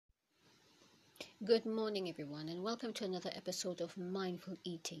Good morning, everyone, and welcome to another episode of Mindful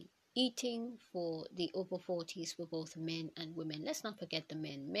Eating. Eating for the over 40s for both men and women. Let's not forget the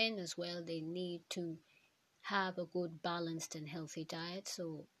men. Men as well, they need to have a good, balanced, and healthy diet.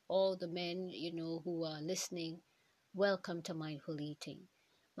 So, all the men, who are listening, welcome to Mindful Eating.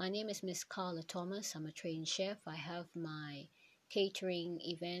 My name is Miss Carla Thomas. I'm a trained chef. I have my catering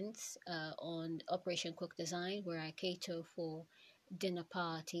events on Operation Cook Design, where I cater for dinner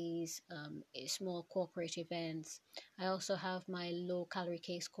parties, small corporate events. I also have my low calorie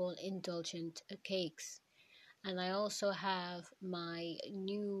cakes called Indulgent Cakes. And I also have my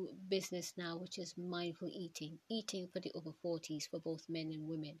new business now, which is mindful eating, eating for the over 40s for both men and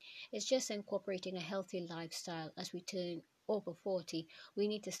women. It's just incorporating a healthy lifestyle as we turn over 40. We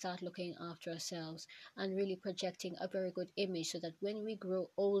need to start looking after ourselves and really projecting a very good image so that when we grow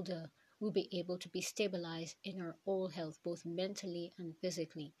older, we'll be able to be stabilized in our whole health, both mentally and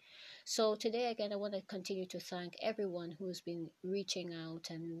physically. So today again, I want to continue to thank everyone who's been reaching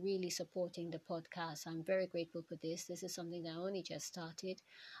out and really supporting the podcast. I'm very grateful for this. This is something that I only just started.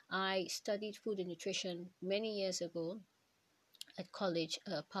 I studied food and nutrition many years ago at college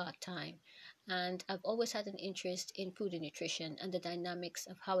part-time, and I've always had an interest in food and nutrition and the dynamics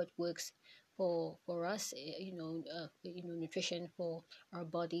of how it works for us, nutrition for our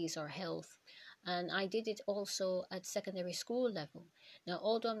bodies, our health. And I did it also at secondary school level. Now,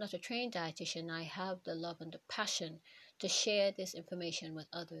 although I'm not a trained dietitian, I have the love and the passion to share this information with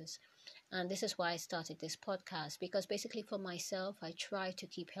others. And this is why I started this podcast, because basically for myself, I try to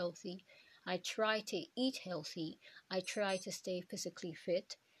keep healthy. I try to eat healthy. I try to stay physically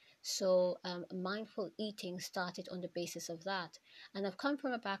fit. So mindful eating started on the basis of that. And I've come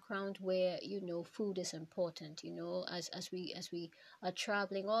from a background where, food is important. As we are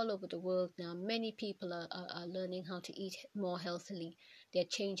traveling all over the world now, many people are learning how to eat more healthily. They're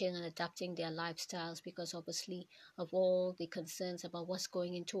changing and adapting their lifestyles because obviously of all the concerns about what's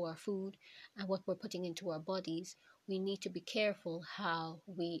going into our food and what we're putting into our bodies. We need to be careful how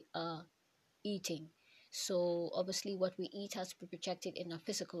we are eating. So obviously what we eat has to be projected in our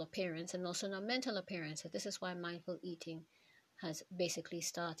physical appearance and also in our mental appearance. So this is why mindful eating has basically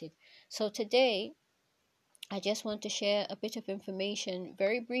started. So today I just want to share a bit of information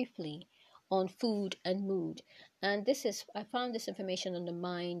very briefly on food and mood. And I found this information on the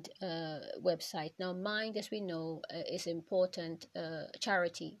Mind website. Now, Mind, as we know, is important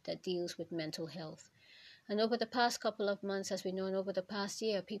charity that deals with mental health. And over the past couple of months, as we know, and over the past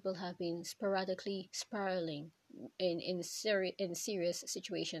year, people have been sporadically spiraling in serious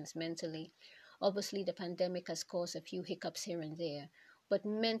situations mentally. Obviously, the pandemic has caused a few hiccups here and there, but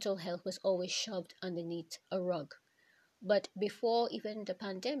mental health was always shoved underneath a rug. But before even the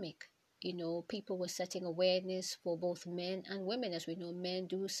pandemic, people were setting awareness for both men and women. As we know, men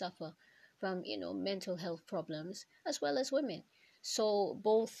do suffer from, mental health problems as well as women. So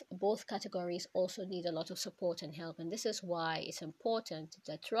both categories also need a lot of support and help. And this is why it's important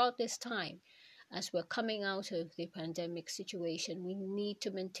that throughout this time, as we're coming out of the pandemic situation, we need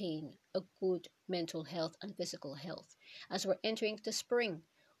to maintain a good mental health and physical health. As we're entering the spring,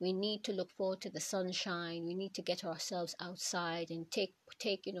 we need to look forward to the sunshine. We need to get ourselves outside and take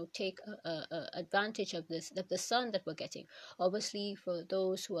advantage of the sun that we're getting. Obviously, for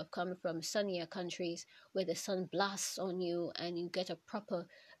those who have come from sunnier countries where the sun blasts on you and you get a proper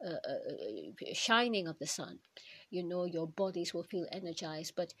shining of the sun, your bodies will feel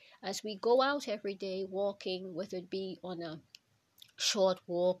energized. But as we go out every day walking, whether it be on a short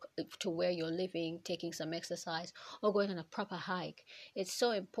walk to where you're living, taking some exercise, or going on a proper hike, it's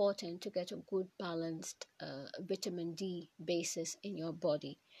so important to get a good balanced vitamin D basis in your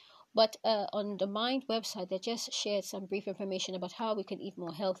body. But on the Mind website, they just shared some brief information about how we can eat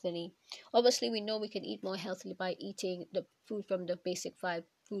more healthily. Obviously, we know we can eat more healthily by eating the food from the basic five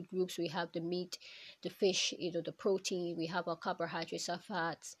food groups. We have the meat, the fish, the protein. We have our carbohydrates, our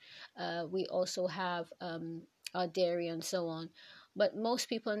fats. We also have our dairy and so on. But most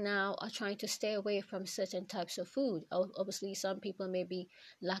people now are trying to stay away from certain types of food. Obviously, some people may be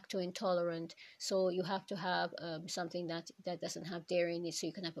lacto intolerant, so you have to have something that doesn't have dairy in it, so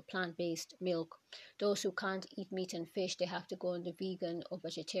you can have a plant-based milk. Those who can't eat meat and fish, they have to go on the vegan or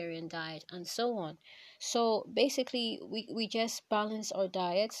vegetarian diet and so on. So basically, we just balance our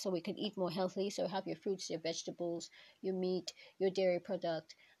diets so we can eat more healthily. So have your fruits, your vegetables, your meat, your dairy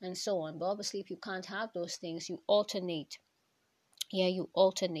product, and so on. But obviously, if you can't have those things, you alternate Yeah, you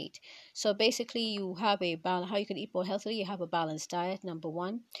alternate. So basically you have a balance. How you can eat more healthily, you have a balanced diet, number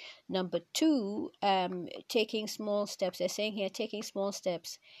one. Number two, taking small steps. They're saying here, taking small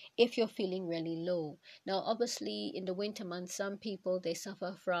steps if you're feeling really low. Now obviously in the winter months, some people, they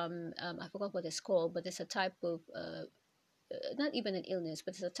suffer from I forgot what it's called, but it's a type of not even an illness,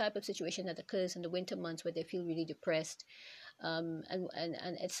 but it's a type of situation that occurs in the winter months where they feel really depressed, and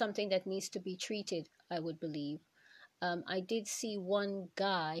it's something that needs to be treated, I would believe. I did see one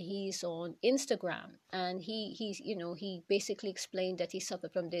guy. He's on Instagram, and he basically explained that he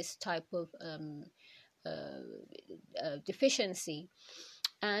suffered from this type of deficiency,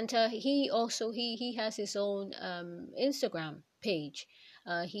 and he has his own Instagram page.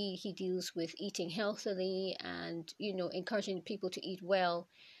 He deals with eating healthily and encouraging people to eat well.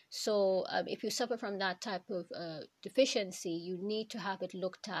 So if you suffer from that type of deficiency, you need to have it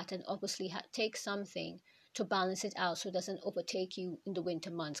looked at and obviously take something to balance it out so it doesn't overtake you in the winter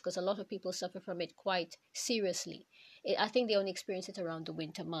months, because a lot of people suffer from it quite seriously. I think they only experience it around the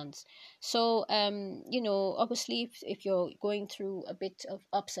winter months. So, obviously, if you're going through a bit of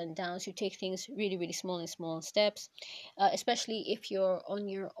ups and downs, you take things really, really small in small steps, especially if you're on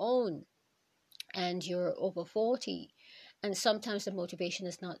your own and you're over 40. And sometimes the motivation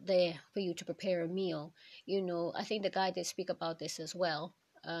is not there for you to prepare a meal. I think the guy did speak about this as well.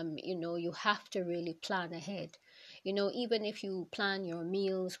 You have to really plan ahead. Even if you plan your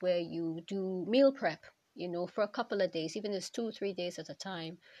meals where you do meal prep, for a couple of days, even if it's 2 3 days at a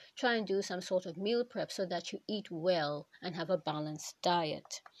time, try and do some sort of meal prep so that you eat well and have a balanced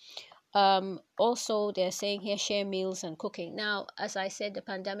diet. Also, they're saying here, share meals and cooking. Now, as I said, the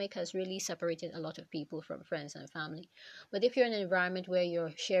pandemic has really separated a lot of people from friends and family. But if you're in an environment where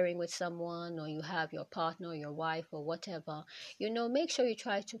you're sharing with someone, or you have your partner or your wife or whatever, make sure you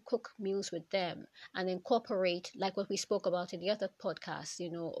try to cook meals with them and incorporate, like what we spoke about in the other podcast,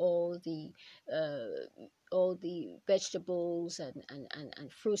 all the vegetables and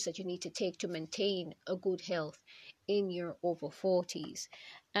fruits that you need to take to maintain a good health in your over 40s.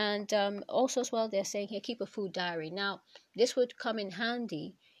 And also, as well, they're saying here, keep a food diary. Now, this would come in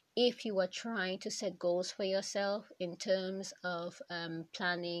handy if you are trying to set goals for yourself in terms of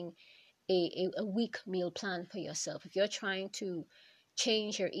planning a week meal plan for yourself. If you're trying to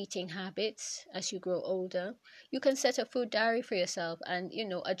change your eating habits as you grow older, you can set a food diary for yourself and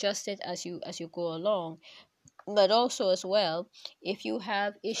adjust it as you go along. But also, as well, if you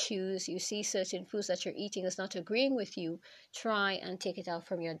have issues, you see certain foods that you're eating is not agreeing with you, try and take it out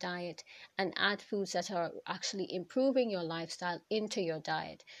from your diet and add foods that are actually improving your lifestyle into your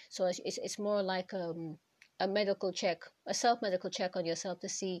diet. So it's more like a medical check, a self-medical check on yourself to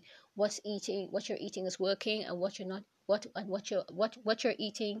see what you're eating is working, and what you're not, what you're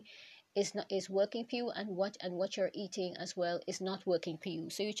eating is working for you, and what you're eating as well is not working for you.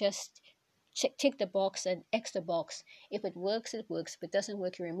 So you just tick the box and X the box. If it works, it works. If it doesn't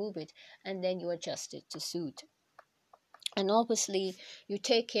work, you remove it, and then you adjust it to suit. And obviously, you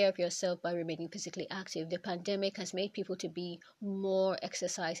take care of yourself by remaining physically active. The pandemic has made people to be more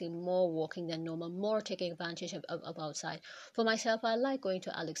exercising, more walking than normal, more taking advantage of outside. For myself, I like going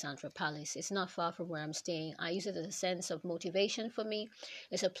to Alexandra Palace. It's not far from where I'm staying. I use it as a sense of motivation for me.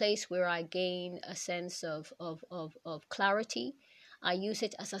 It's a place where I gain a sense of clarity. I use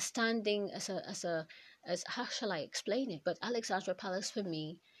it as a standing, as how shall I explain it? But Alexandra Palace for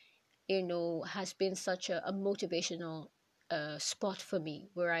me, has been such a motivational spot for me,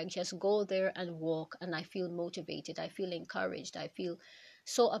 where I just go there and walk and I feel motivated, I feel encouraged, I feel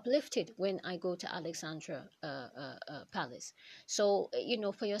so uplifted when I go to Alexandra Palace. So,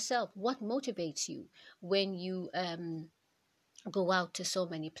 for yourself, what motivates you when you go out to so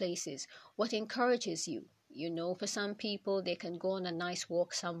many places? What encourages you? For some people, they can go on a nice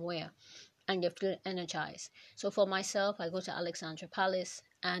walk somewhere and they feel energized. So for myself, I go to Alexandra Palace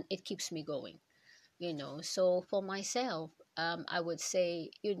and it keeps me going. So for myself, I would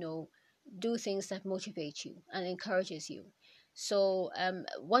say, do things that motivate you and encourages you. So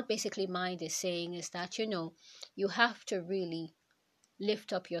what basically Mind is saying is that, you have to really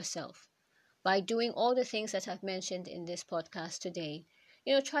lift up yourself by doing all the things that I've mentioned in this podcast today.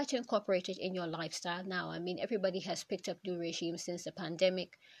 Try to incorporate it in your lifestyle now. I mean, everybody has picked up new regimes since the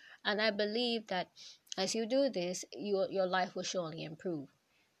pandemic, and I believe that as you do this, your life will surely improve.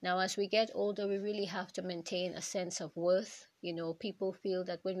 Now, as we get older, we really have to maintain a sense of worth. People feel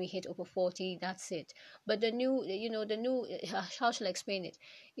that when we hit over 40, that's it. But how shall I explain it?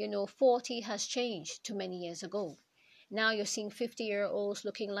 40 has changed to many years ago. Now you're seeing 50-year-olds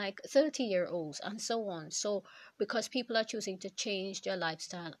looking like 30-year-olds and so on. So because people are choosing to change their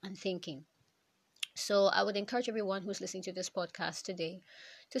lifestyle and thinking. So I would encourage everyone who's listening to this podcast today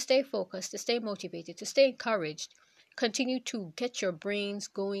to stay focused, to stay motivated, to stay encouraged. Continue to get your brains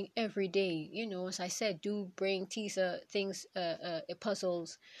going every day. As I said, do brain teaser things,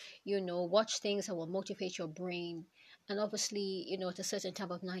 puzzles. Watch things that will motivate your brain. And obviously, at a certain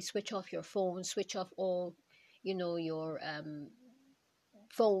time of night, switch off your phone, switch off all, your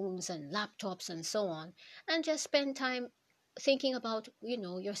phones and laptops and so on, and just spend time thinking about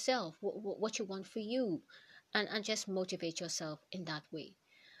yourself, what you want for you, and just motivate yourself in that way.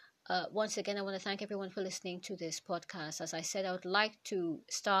 Once again, I want to thank everyone for listening to this podcast. As I said, I would like to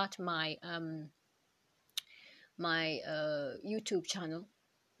start my YouTube channel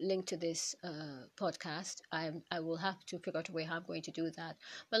link to this podcast. I will have to figure out a way how I'm going to do that.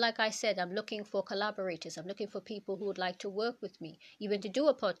 But like I said, I'm looking for collaborators. I'm looking for people who would like to work with me, even to do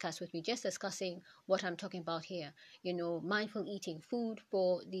a podcast with me, just discussing what I'm talking about here. Mindful eating, food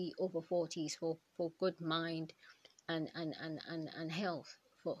for the over 40s, for good mind and health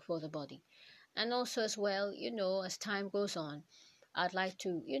for the body. And also as well, as time goes on, I'd like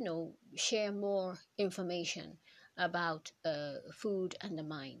to, share more information about food and the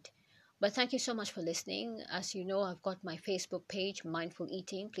mind. But thank you so much for listening. As you know, I've got my Facebook page, Mindful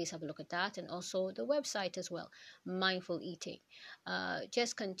Eating. Please have a look at that. And also the website as well, Mindful Eating.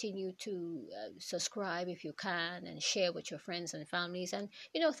 Just continue to subscribe if you can and share with your friends and families. And,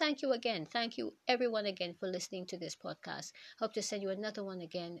 thank you again. Thank you, everyone, again, for listening to this podcast. Hope to send you another one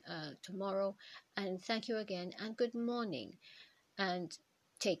again tomorrow. And thank you again, and good morning. And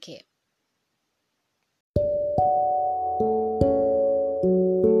take care.